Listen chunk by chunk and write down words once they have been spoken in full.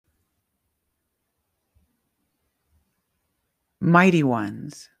Mighty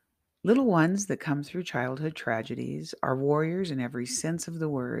ones, little ones that come through childhood tragedies, are warriors in every sense of the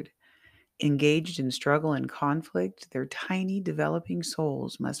word. Engaged in struggle and conflict, their tiny, developing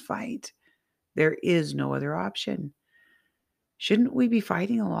souls must fight. There is no other option. Shouldn't we be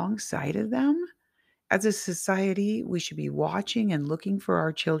fighting alongside of them? As a society, we should be watching and looking for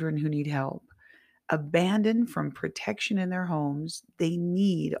our children who need help. Abandoned from protection in their homes, they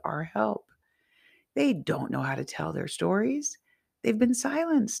need our help. They don't know how to tell their stories. They've been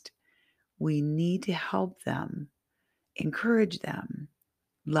silenced. We need to help them, encourage them,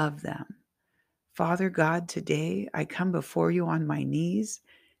 love them. Father God, today I come before you on my knees,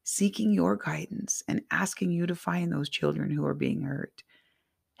 seeking your guidance and asking you to find those children who are being hurt.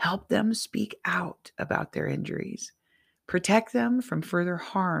 Help them speak out about their injuries. Protect them from further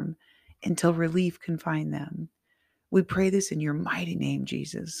harm until relief can find them. We pray this in your mighty name,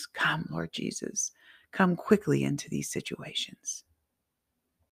 Jesus. Come, Lord Jesus. Come quickly into these situations.